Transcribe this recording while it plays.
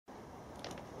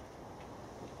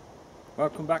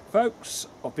Welcome back, folks.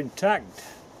 I've been tagged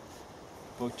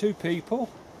by two people,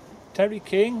 Terry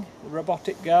King, the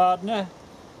robotic gardener,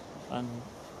 and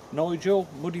Nigel,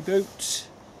 Muddlybootz.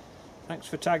 Thanks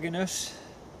for tagging us.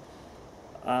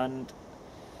 And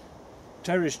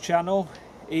Terry's channel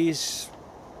is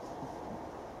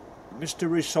Mr.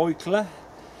 Recycler.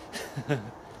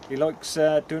 He likes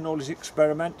doing all his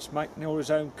experiments, making all his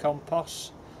own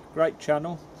compost. Great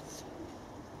channel.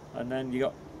 And then you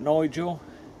got Nigel,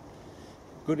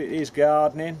 good at his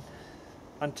gardening,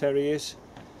 and Terry is.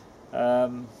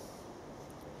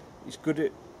 He's good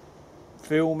at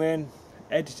filming,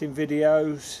 editing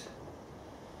videos.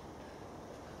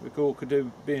 We all could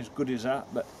do be as good as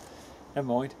that, but never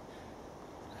mind.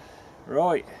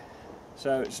 Right,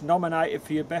 so it's nominated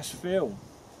for your best film.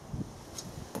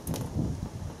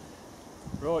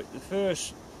 Right, the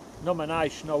first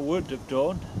nomination I would have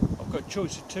done, I've got a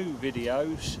choice of two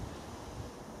videos,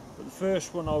 but the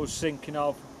first one I was thinking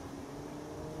of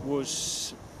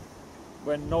was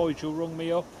when Nigel rung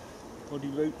me up,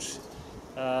 Muddlybootz.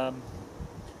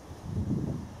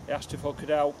 He asked if I could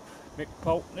help Mick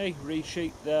Pulteney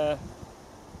resheet the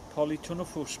polytunnel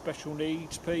for special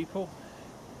needs people.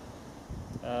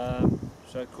 So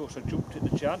of course I jumped at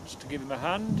the chance to give him a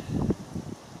hand.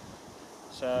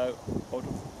 So I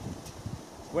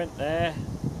went there,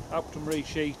 helped him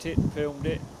resheet it, filmed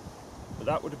it, but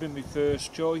that would have been my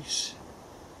first choice.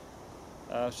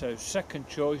 So second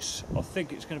choice, I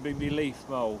think it's going to be my leaf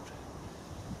mould.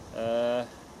 I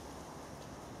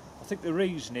think the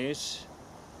reason is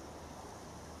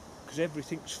because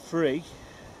everything's free.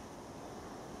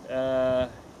 Your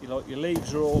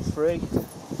leaves are all free.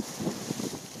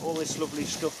 All this lovely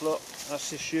stuff, look, that's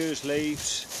this year's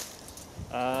leaves.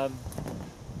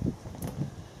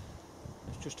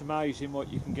 It's just amazing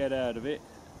what you can get out of it.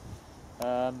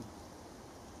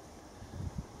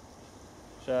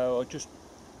 So I just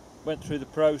went through the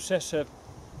process of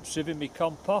sieving my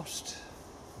compost,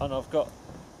 and I've got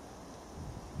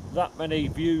that many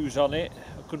views on it.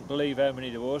 I couldn't believe how many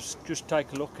there was. Just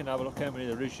take a look and have a look how many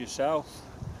there is yourself.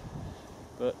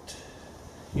 But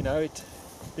you know,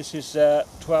 this is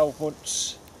 12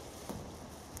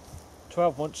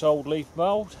 months old leaf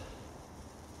mould.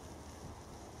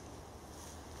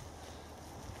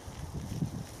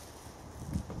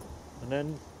 And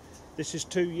then this is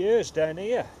 2 years down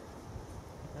here.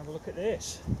 Have a look at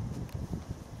this.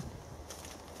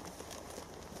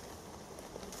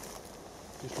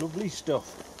 Just lovely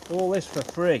stuff. All this for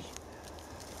free.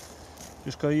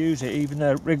 Just got to use it, even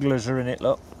though wrigglers are in it,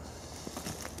 look.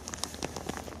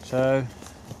 So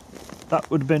that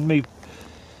would have been me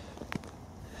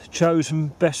chosen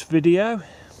best video.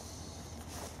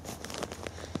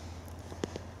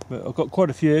 But I've got quite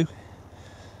a few,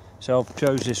 so I've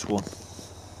chose this one.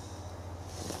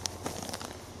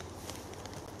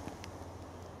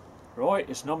 Right,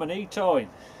 it's nominee time.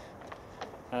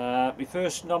 My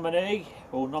first nominee,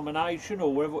 or nomination,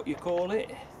 or whatever you call it,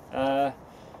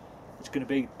 it's going to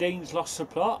be Dean's Lost the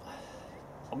Plot.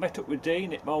 I met up with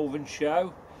Dean at Malvern's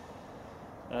show.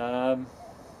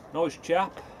 Nice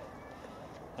chap,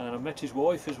 and I met his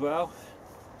wife as well.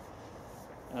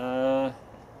 The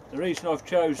reason I've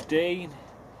chose Dean,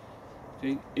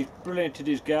 he's brilliant at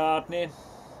his gardening.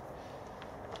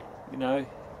 You know,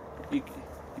 he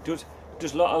does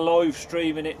a lot of live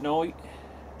streaming at night,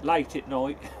 late at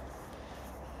night.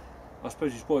 I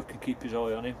suppose his wife can keep his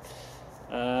eye on him.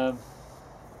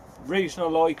 Reason I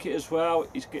like it as well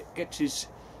is gets his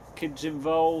kids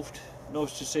involved.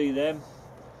 Nice to see them.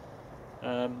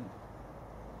 You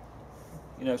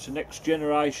know, it's the next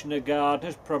generation of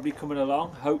gardeners probably coming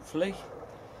along, hopefully.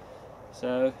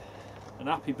 So, and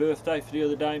happy birthday for the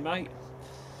other day, mate.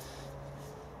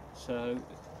 So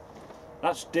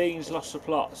that's Dean's Lost the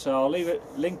Plot. So I'll leave a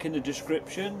link in the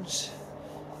descriptions.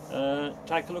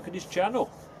 Take a look at his channel.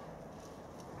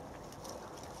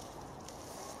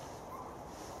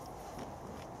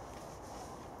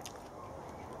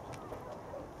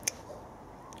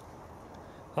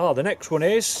 The next one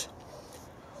is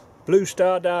Blue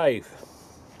Star Dave.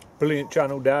 Brilliant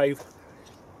channel, Dave.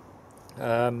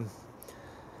 I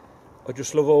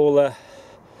just love all the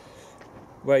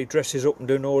way he dresses up and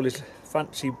doing all his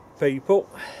fancy people.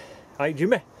 Hey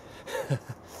Jimmy.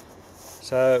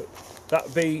 So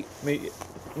that'll be me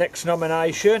next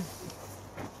nomination,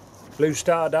 Blue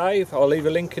Star Dave. I'll leave a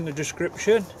link in the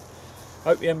description.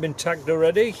 Hope you haven't been tagged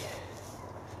already.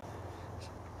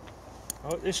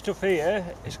 This stuff here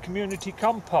is community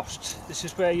compost. This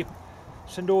is where you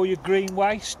send all your green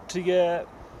waste to your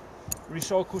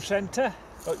recycle centre.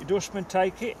 Let your dustmen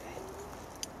take it.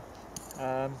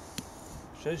 So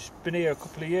it's been here a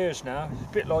couple of years now. It's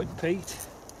a bit like peat.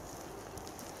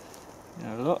 You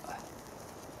know, look,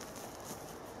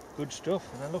 good stuff.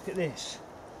 And then look at this,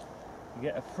 you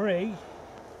get a free.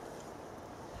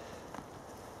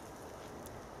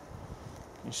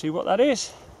 You see what that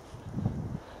is?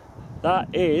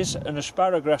 That is an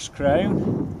asparagus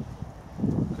crown,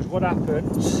 because what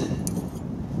happens,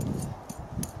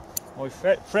 my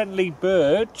friendly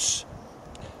birds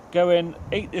go and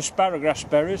eat the asparagus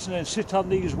berries and then sit on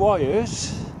these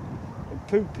wires and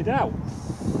poop it out.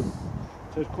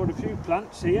 So there's quite a few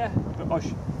plants here, but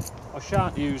I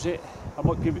shan't use it. I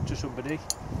might give it to somebody.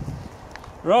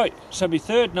 Right, so my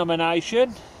third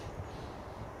nomination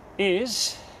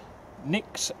is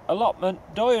Nick's Allotment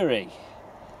Diary.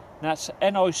 That's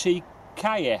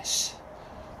N-I-C-K-S,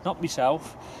 not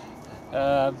myself.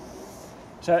 So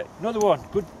another one,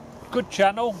 good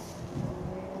channel.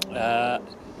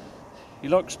 He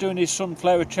likes doing his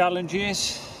sunflower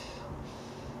challenges.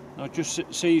 I just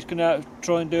see he's going to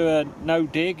try and do a no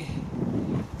dig.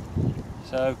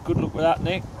 So good luck with that,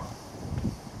 Nick.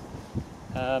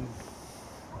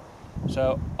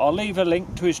 So I'll leave a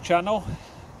link to his channel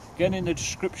again in the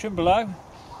description below.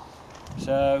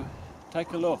 So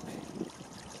take a look.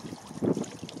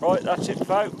 Right, that's it,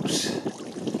 folks.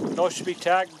 Nice to be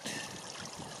tagged.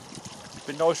 It's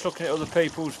been nice looking at other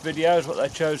people's videos, what they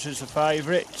chose as a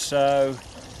favourite. So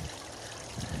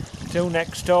until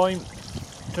next time,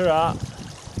 ta-ra.